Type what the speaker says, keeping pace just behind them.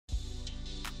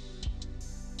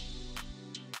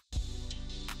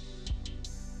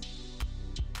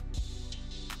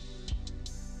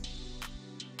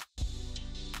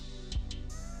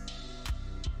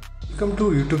Welcome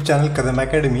to YouTube channel Kadam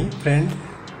Academy. Friend,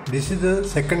 this is the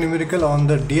second numerical on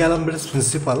the D'Alembert's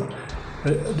principle.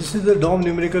 This is the DOM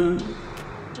numerical.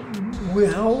 We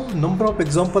have number of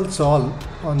examples all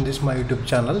on this my YouTube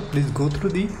channel. Please go through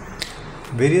the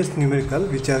various numerical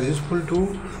which are useful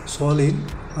to solve in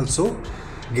also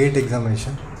GATE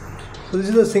examination. So this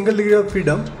is the single degree of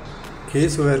freedom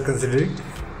case we are considering.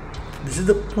 This is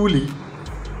the pulley.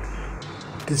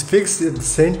 It is fixed at the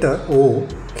center O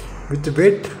with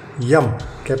weight M,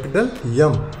 capital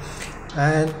M,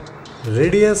 and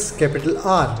radius capital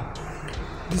R.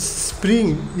 This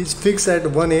spring is fixed at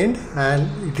one end and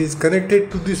it is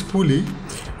connected to this pulley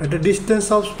at a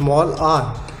distance of small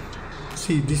r.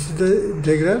 See, this is the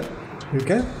diagram you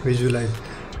can visualize,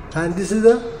 and this is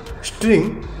the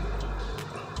string.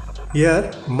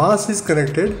 Here mass is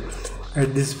connected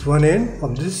at this one end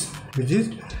of this, which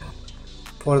is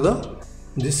for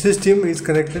this system is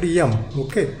connected M.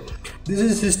 Okay, this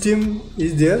is system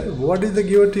is there. What is the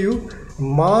given to you?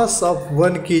 Mass of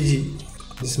 1 kg.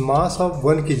 This mass of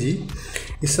 1 kg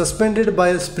is suspended by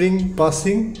a spring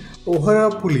passing over a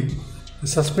pulley.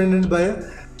 Suspended by a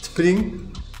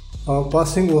spring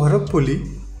passing over a pulley,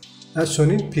 as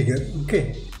shown in figure.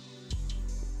 Okay,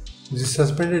 this is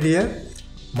suspended here,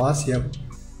 mass M,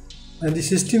 and the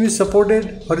system is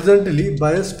supported horizontally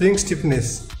by a spring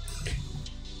stiffness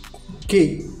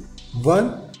K,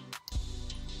 1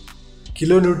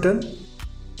 kilonewton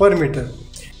per meter.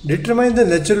 Determine the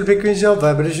natural frequency of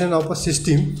vibration of a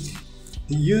system.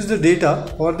 Use the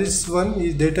data for this one.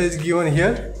 Is data is given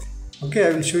here. Okay,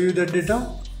 I will show you that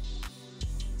data.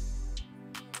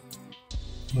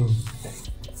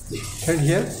 And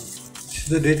here this is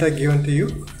the data given to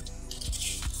you.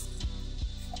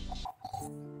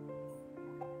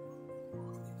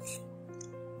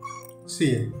 See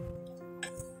here.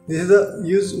 This is the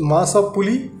use mass of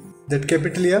pulley, that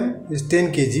capital M is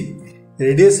 10 kg.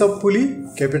 Radius of pulley,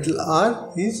 capital R,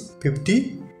 is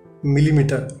 50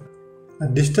 millimeter.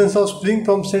 Distance of spring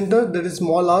from center, that is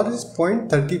small r, is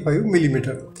 0.35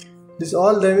 millimeter. This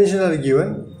all dimensions are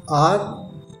given. R,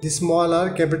 this small r,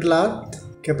 capital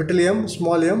M,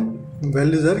 small m,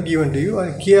 values are given to you,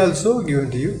 and K also given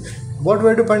to you. What we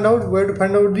have to find out? We have to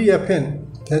find out the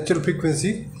Fn, natural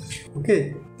frequency.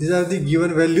 Okay, these are the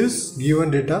given values,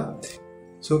 given data.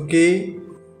 So K,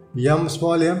 M,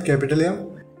 small m, capital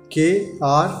M, K,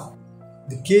 R.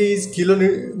 The K is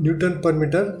kilonewton per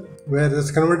meter, where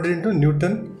it's converted into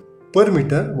Newton per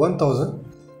meter, 1000,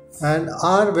 and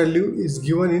R value is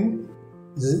given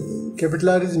in capital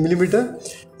R is millimeter.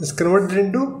 It's converted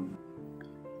into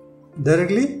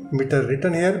directly meter,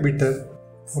 written here meter.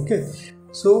 Okay,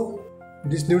 so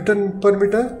this Newton per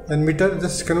meter and meter,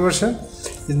 this conversion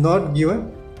is not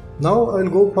given. Now I will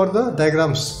go for the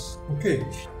diagrams. Okay,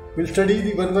 we'll study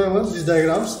the one by one these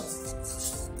diagrams.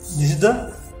 This is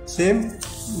the same,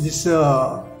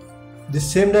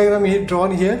 this same diagram is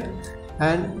drawn here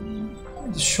and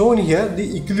shown here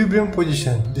the equilibrium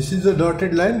position. This is the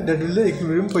dotted line, that is the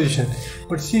equilibrium position.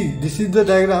 But see, this is the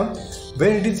diagram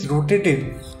when it is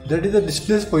rotated, that is the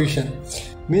displaced position.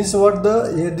 Means what,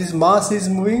 this mass is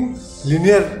moving,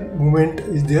 linear movement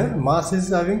is there, mass is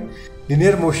having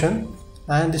linear motion,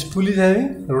 and this pulley is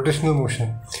having rotational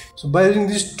motion. So by using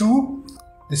these two,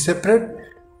 the separate,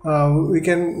 we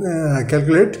can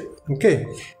calculate. Okay,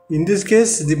 in this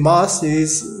case the mass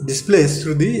is displaced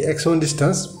through the x1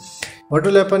 distance. What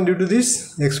will happen due to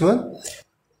this x1?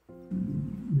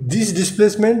 This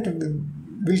displacement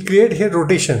will create here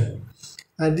rotation,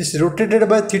 and this rotated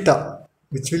by theta,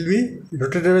 which will be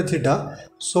rotated by theta.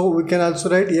 So we can also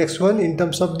write x1 in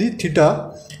terms of the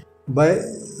theta, by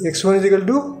x1 is equal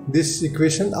to this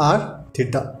equation r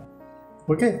theta.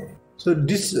 Okay, so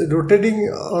this rotating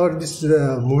or this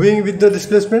moving with the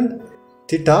displacement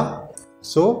theta.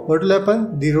 So what will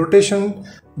happen? The rotation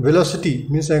velocity,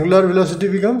 means angular velocity,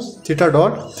 becomes theta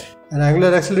dot, and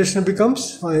angular acceleration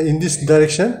becomes in this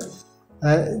direction.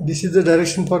 This is the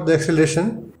direction for the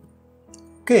acceleration.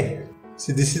 Okay,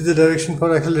 see, this is the direction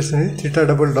for acceleration, is theta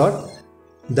double dot.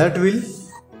 That will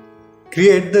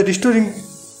create the restoring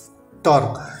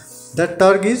torque. That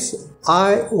torque is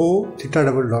I-O theta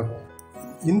double dot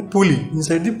in pulley,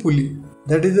 inside the pulley.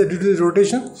 That is due to the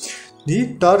rotation,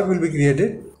 the torque will be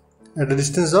created at a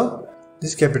distance of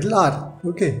this capital R.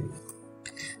 Okay,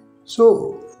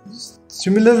 so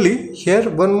similarly here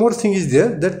one more thing is there,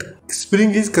 that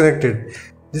spring is connected.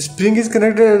 The spring is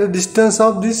connected at a distance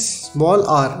of this small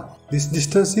r. This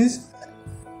distance is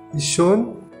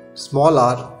shown small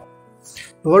r.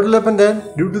 What will happen then?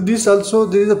 Due to this also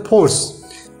there is a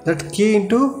force, that K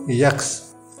into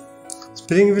X.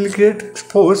 Spring will create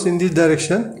force in this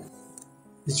direction,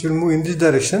 which will move in this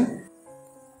direction,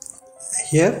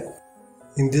 here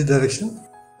in this direction,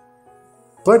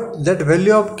 but that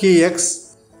value of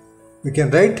kx we can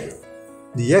write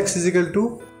the x is equal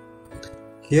to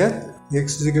here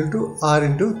x is equal to r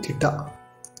into theta.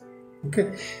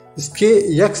 Okay, this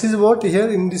x is what here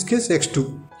in this case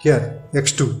x2, here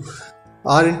x2,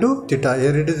 r into theta,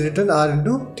 here it is written r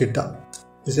into theta.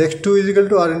 This x2 is equal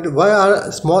to r into, why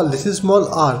r small, this is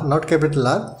small r not capital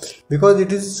R, because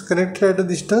it is connected at a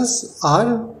distance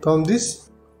r from this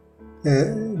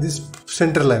this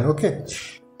center line. Okay,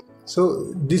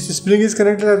 so this spring is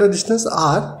connected at a distance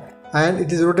r and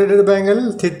it is rotated by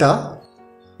angle theta.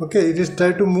 Okay, it is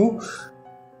try to move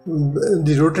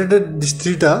the rotated this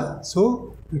theta,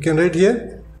 so we can write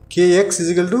here kx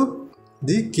is equal to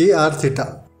the kr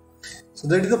theta. So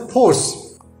that is the force.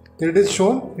 It is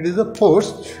shown, it is the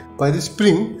force by the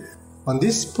spring on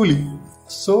this pulley.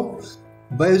 So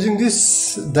by using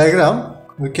this diagram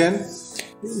we can,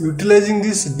 utilizing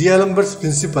this D'Alembert's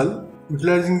principle,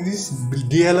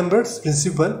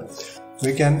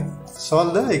 we can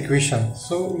solve the equation.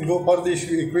 So we'll go for the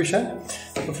equation.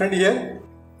 So friend, here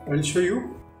I will show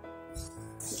you.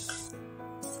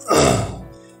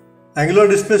 Angular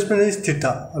displacement is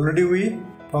theta. Already we,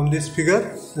 from this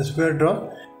figure, this we have drawn.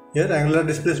 Here angular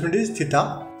displacement is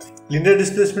theta. Linear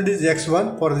displacement is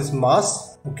x1 for this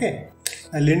mass. Okay,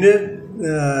 and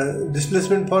linear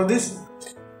displacement for this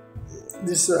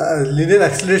linear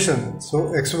acceleration. So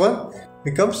x1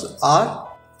 becomes r,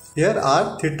 here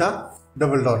r theta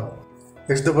double dot,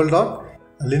 x double dot.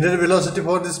 Linear velocity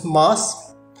for this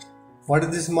mass, what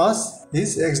is this mass,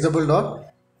 is x double dot,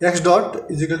 x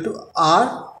dot is equal to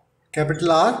r,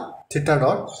 capital R theta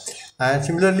dot. And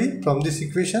similarly from this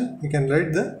equation we can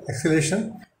write the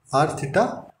acceleration r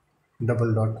theta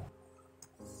double dot.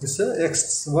 This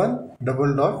x1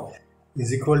 double dot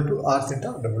is equal to r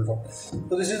theta double dot.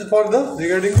 So this is for the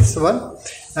regarding this one.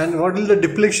 And what is the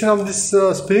deflection of this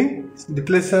spring?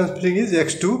 Deflection of spring is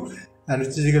x2 and which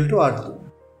is equal to r2,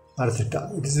 r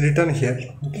theta. It is written here.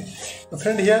 Okay. So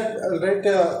friend, here I will write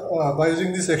by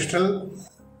using this external,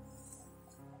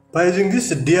 by using this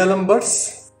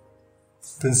D'Alembert's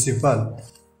principle.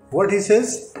 What he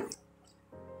says,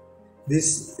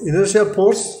 this inertia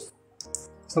force,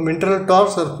 some internal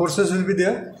torques or forces will be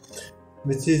there,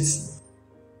 which is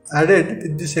added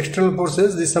with this external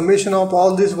forces. The summation of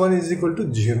all this one is equal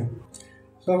to 0.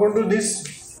 So according to this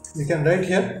we can write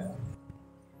here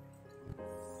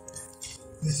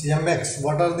this mx.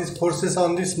 What are these forces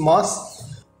on this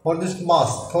mass? For this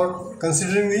mass, for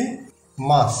considering the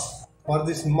mass, for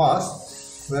this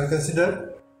mass we are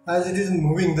considered as it is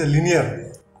moving the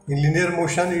linear, in linear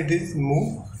motion it is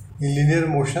move in linear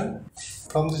motion.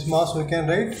 From this mass we can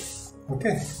write,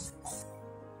 okay,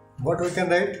 what we can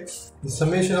write, the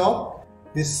summation of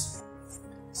this,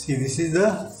 see this is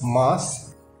the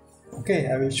mass. Okay,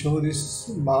 I will show this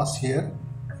mass here,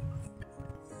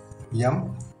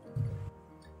 m,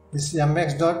 this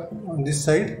mx dot on this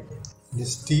side,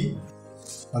 this t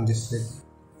on this side.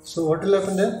 So what will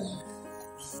happen there,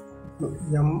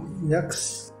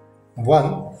 mx1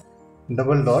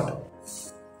 double dot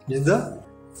is the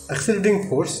accelerating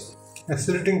force,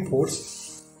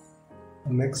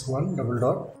 mx1 double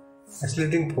dot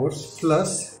accelerating force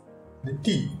plus the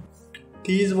t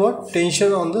is what,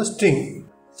 tension on the string,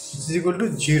 which is equal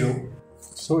to 0.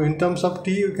 So in terms of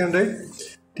t you can write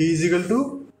t is equal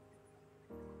to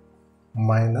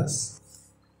minus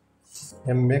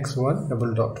mx1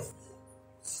 double dot.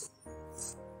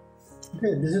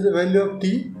 Okay, this is the value of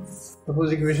t,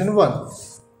 suppose equation 1.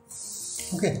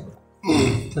 Okay,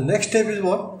 the next step is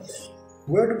what,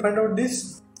 we have to find out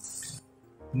this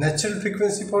natural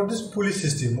frequency for this pulley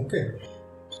system. Okay,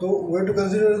 so we have to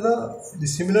consider the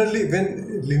similarly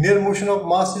when linear motion of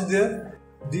mass is there,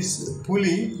 this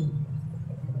pulley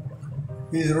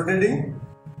is rotating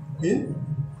in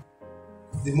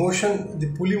the motion, the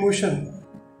pulley motion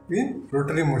in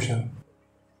rotary motion,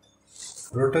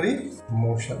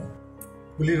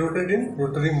 pulley rotated in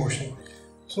rotary motion.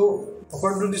 So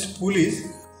according to this pulley,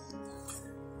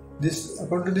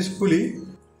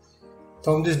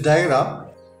 from this diagram,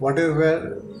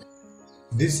 whatever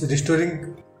this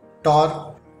restoring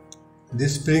torque,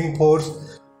 this spring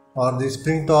force or the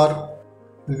spring torque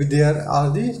will be there, or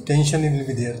the tension will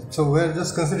be there. So we are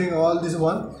just considering all this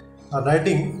one,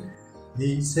 writing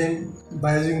the same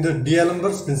by using the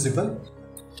D'Alembert's principle.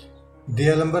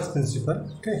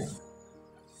 Okay,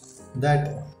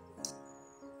 that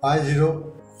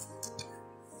I0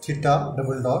 theta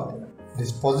double dot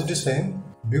is positive sign,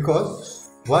 because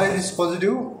why it is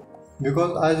positive?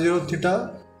 Because I0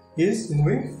 theta is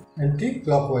moving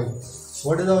anti-clockwise.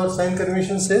 What is our sign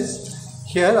convention says?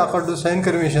 Here according to sign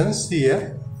convention, see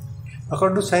here,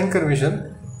 according to sign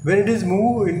convention, when it is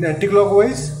move in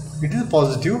anti-clockwise, it is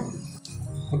positive,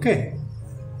 okay,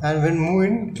 and when move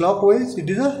in clockwise, it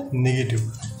is a negative.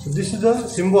 So this is the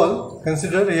symbol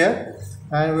considered here,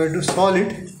 and we have to solve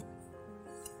it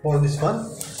for this one,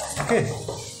 okay.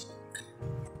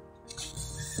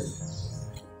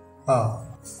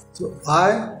 So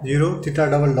I0 theta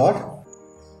double dot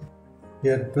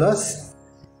here plus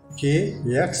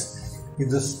Kx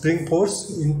is the spring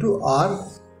force into R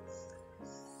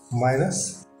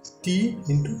minus T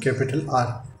into capital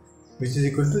R, which is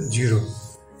equal to 0.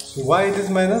 So why it is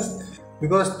minus?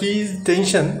 Because T is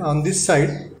tension on this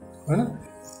side,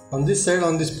 on this side,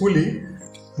 on this pulley,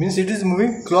 means it is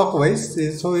moving clockwise,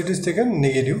 so it is taken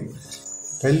negative.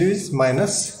 Value is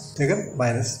minus, taken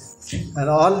minus. And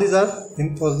all these are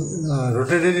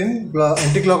rotated in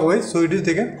anti-clockwise, so it is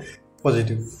taken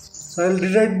positive. So I will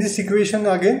rewrite this equation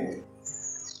again.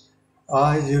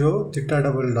 I0 theta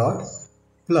double dot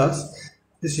plus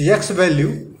this x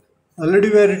value, already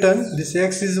we have written this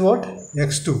x is what?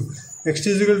 X2. X2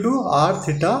 is equal to R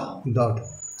theta dot.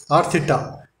 R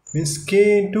theta means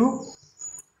K into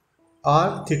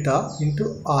R theta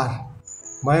into R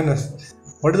minus,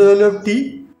 what is the value of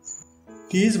T?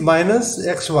 T is minus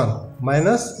x1,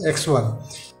 minus x1.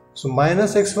 So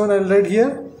minus x1 I will write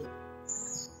here,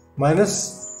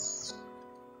 minus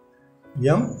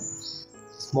m,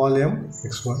 small m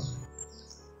x1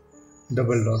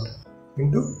 double dot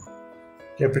into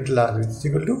capital R, which is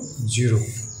equal to 0.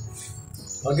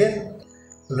 Again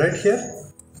write here,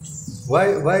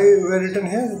 why we are written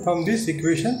here from this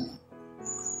equation,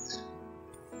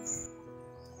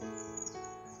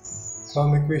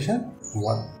 from equation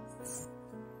 1.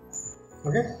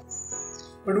 Okay,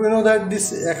 but we know that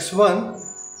this x1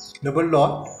 double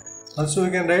dot also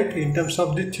we can write in terms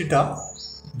of the theta,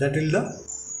 that is the,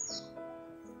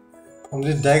 from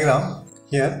this diagram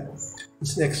here,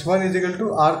 this x1 is equal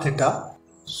to R theta,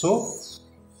 so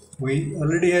we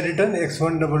already have written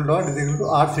x1 double dot is equal to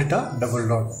R theta double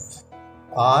dot,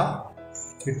 R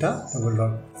theta double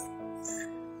dot.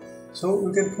 So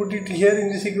we can put it here in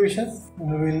this equation,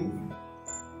 and we will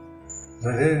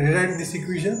rewrite this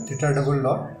equation, theta double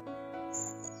dot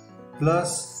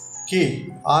plus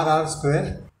K R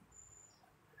square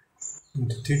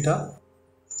into theta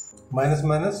minus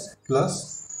minus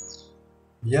plus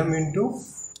m into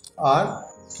R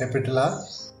capital R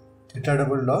theta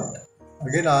double dot,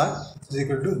 again R is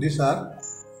equal to this R,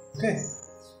 okay,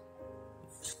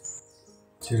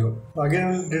 0.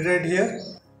 Again we will rewrite here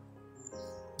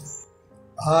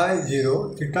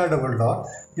I0 theta double dot.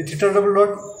 The theta double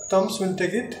dot terms will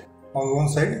take it on one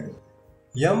side.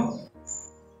 M,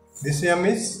 this m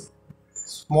is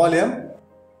small m,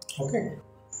 okay.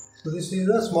 So this is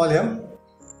the small m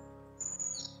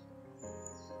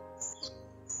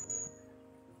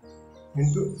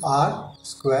into R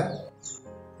square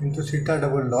into theta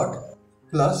double dot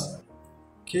plus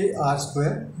K R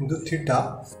square into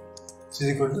theta, which is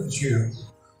equal to 0.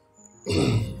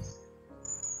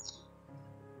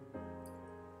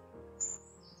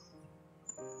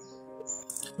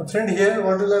 So friend, here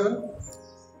what will happen?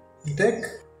 You take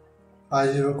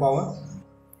I0 common.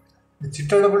 The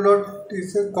theta double dot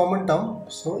is a common term,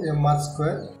 so mr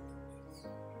square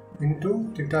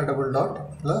into theta double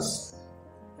dot plus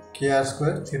kr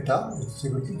square theta, which is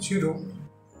equal to 0.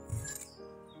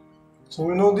 So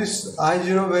we know this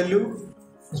I0 value,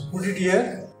 let's put it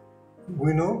here.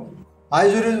 We know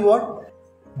I0 is what?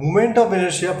 Moment of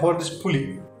inertia for this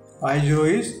pulley.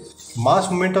 I0 is mass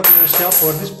moment of inertia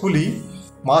for this pulley.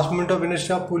 Mass moment of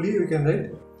inertia pulley we can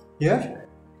write here,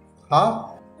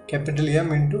 half capital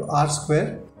M into R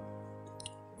square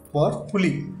for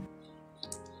pulley.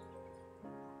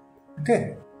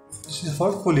 Okay, this is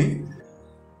for pulley,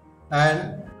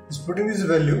 and just putting this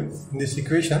value in this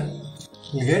equation,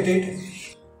 we get it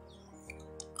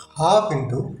half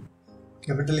into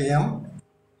capital M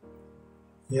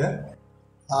here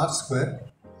R square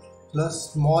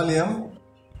plus small m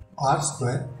R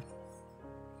square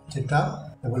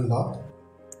theta double dot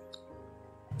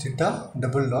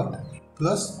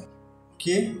plus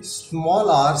K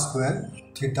small r square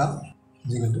theta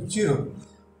is equal to 0.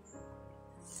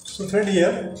 So friend,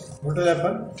 here what will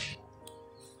happen?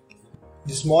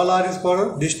 The small r is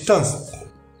for distance,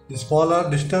 the small r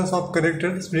distance of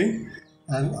connected spring,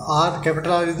 and r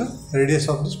capital R is the radius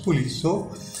of this pulley.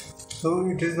 So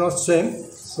it is not same.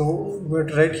 So we have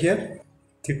to write here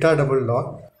theta double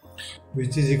dot,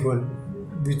 which is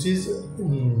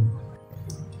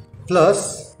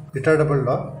plus theta double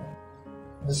dot.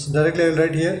 This directly I will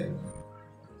write here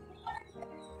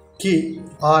K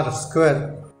R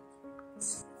square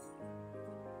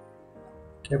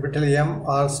capital M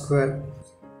R square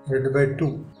divided by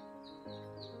 2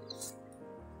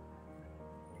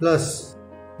 plus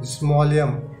small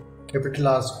m capital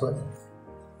R square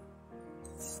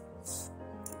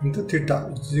into theta,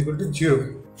 which is equal to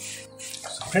 0.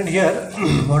 So friend, here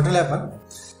what will happen?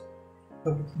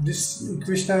 So this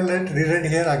equation I will rewrite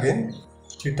here again,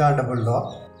 theta double dot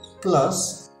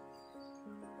plus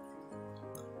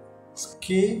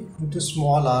k into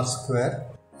small r square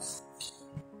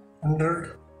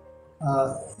under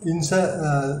inside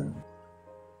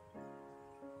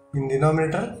in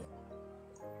denominator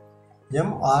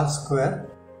m r square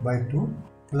by 2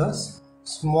 plus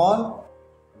small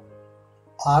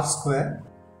r square,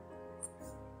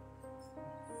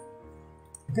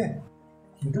 okay,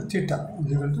 into theta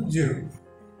is equal to 0.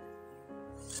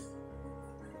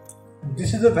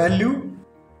 This is the value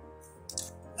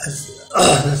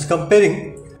as comparing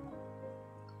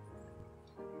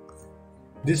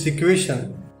this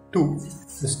equation to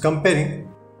comparing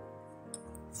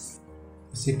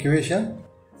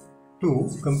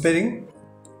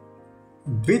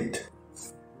with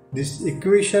this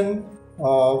equation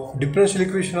of differential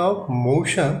equation of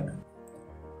motion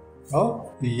of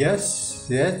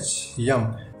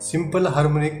SHM, simple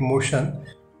harmonic motion.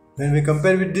 When we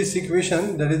compare with this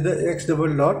equation, that is the x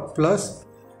double dot plus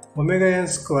omega n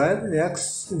square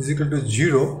x is equal to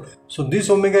 0. So this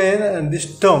omega n and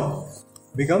this term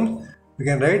becomes, we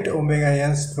can write omega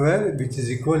n square, which is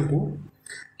equal to,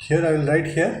 here I will write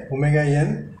here omega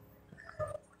n,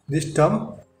 this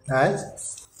term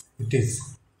as it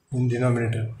is in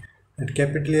denominator, at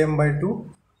capital M by 2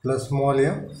 plus small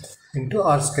m into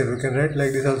r square. We can write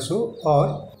like this also,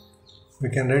 or we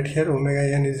can write here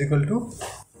omega n is equal to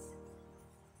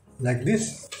like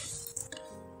this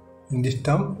in this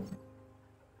term,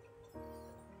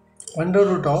 under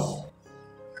root of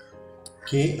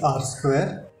k r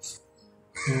square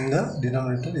in the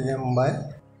denominator m by,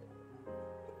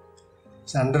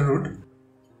 it's under root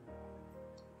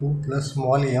 2 plus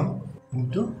small m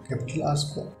into capital R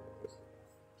square.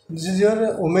 So this is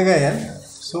your omega n.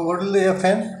 So what will the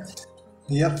Fn?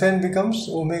 The Fn becomes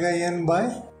omega n by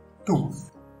 2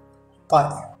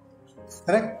 pi,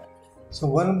 correct? So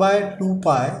 1 by 2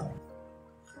 pi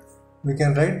we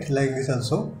can write like this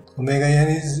also. Omega n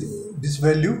is this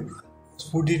value, let's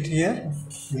put it here,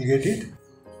 we'll get it,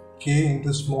 k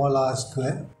into small r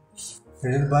square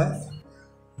divided by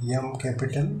m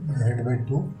capital divided by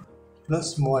 2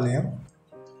 plus small m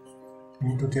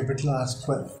into capital R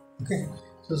square. Okay,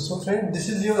 so friend, this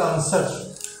is your answer.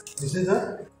 This is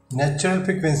the natural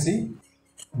frequency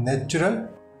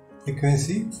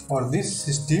for this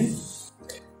system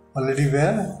already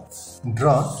were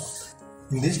drawn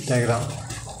in this diagram.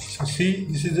 So see,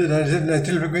 this is the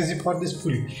natural frequency for this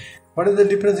pulley. What is the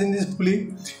difference in this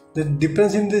pulley? The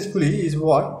difference in this pulley is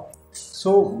what?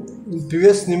 So in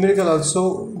previous numerical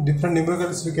also, different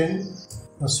numericals we can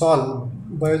solve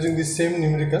by using the same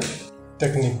numerical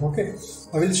technique. Okay,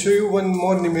 I will show you one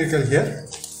more numerical here.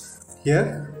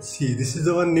 Here, see, this is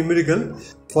the one numerical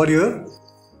for your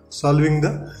solving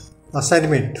the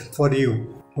assignment for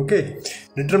you. Okay,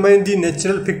 determine the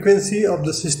natural frequency of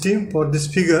the system for this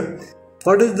figure.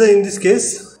 What is the, in this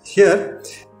case, here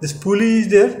this pulley is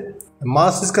there,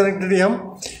 mass is connected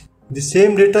m, the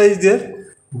same data is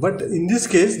there, but in this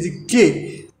case the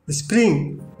K, the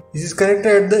spring, is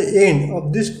connected at the end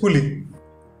of this pulley.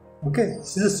 Okay,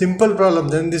 this is a simple problem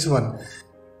than this one.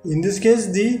 In this case,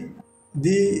 in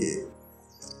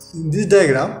this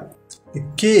diagram, the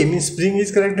K means spring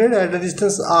is connected at a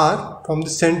distance r from the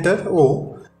center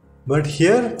O, but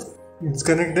here it's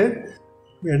connected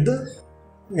at the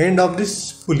end of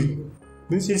this pulley.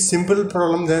 Means it's simple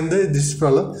problem than this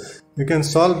problem. You can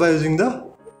solve by using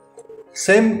the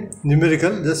same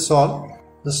numerical. Just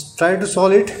try to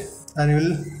solve it and you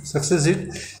will success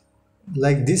it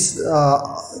like this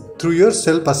through your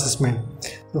self-assessment.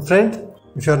 So friend,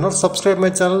 if you are not subscribed my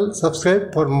channel,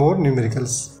 subscribe for more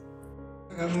numericals.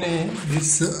 हमने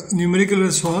this numerical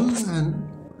will solve and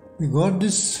we got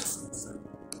this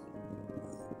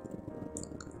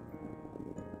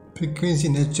frequency,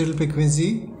 natural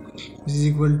frequency, which is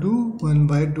equal to 1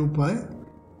 by 2 pi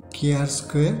k r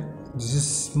square. This is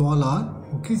small r.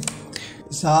 Okay,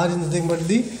 this r is nothing but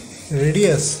the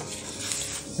radius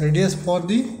for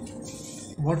the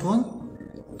what one?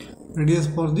 Radius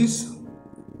for this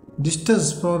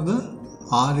distance, for the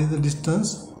r is the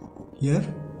distance here.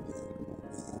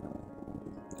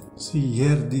 See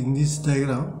here in this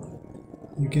diagram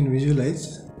you can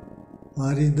visualize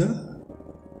r is the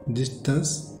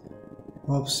distance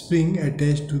of spring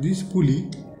attached to this pulley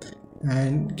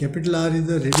and capital R is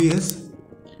the radius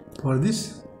for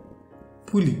this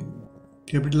pulley.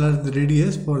 capital R is the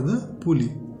radius for the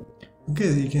pulley. Okay,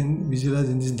 you can visualize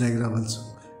in this diagram also.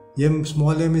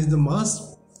 Small m is the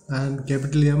mass and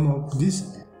capital M of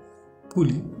this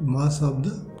pulley, mass of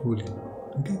the pulley.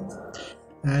 Okay,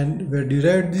 and we have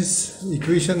derived this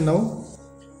equation now.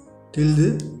 Till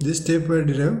this step we have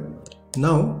derived.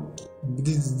 Now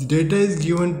this data is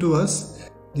given to us.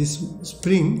 This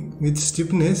spring with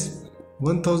stiffness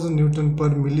 1000 Newton per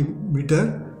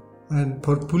millimeter, and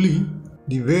for pulley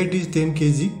the weight is 10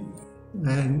 kg,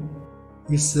 and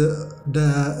its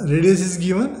the radius is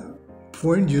given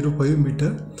 0.05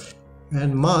 meter,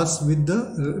 and mass with the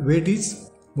weight is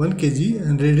 1 kg,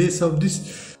 and radius of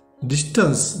this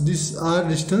distance, this r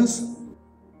distance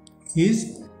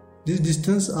is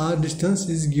r distance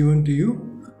is given to you.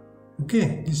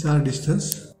 Okay, this r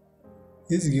distance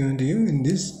is given to you in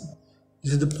this.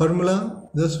 This is the formula.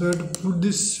 Just we have to put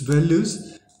these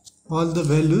values, all the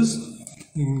values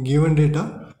in given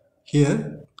data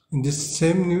here in this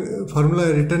same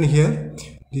formula written here.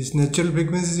 This natural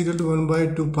frequency is equal to 1 by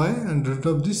 2 pi and root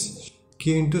of this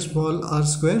k into small r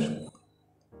square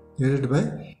divided by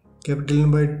capital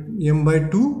M by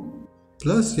 2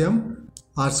 plus m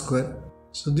r square.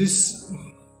 So this,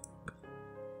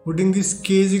 putting this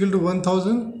k is equal to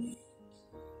 1000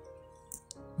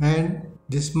 and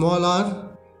this small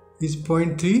r is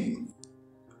 0.3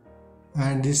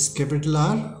 and this capital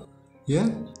R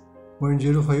here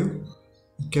 0.05,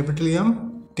 capital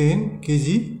M 10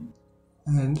 kg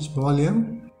and small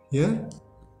m here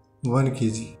 1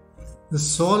 kg. To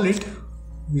solve it,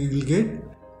 we will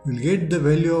get the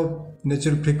value of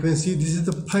natural frequency. This is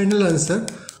the final answer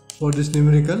for this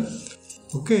numerical.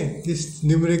 Okay, this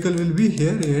numerical will be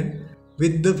here and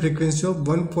with the frequency of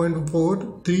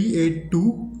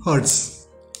 1.4382 Hertz.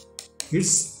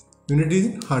 Its unit is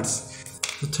in Hertz.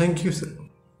 So thank you, sir.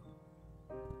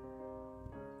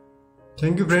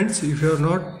 Thank you, friends. If you have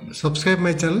not subscribed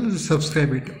my channel,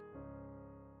 subscribe it.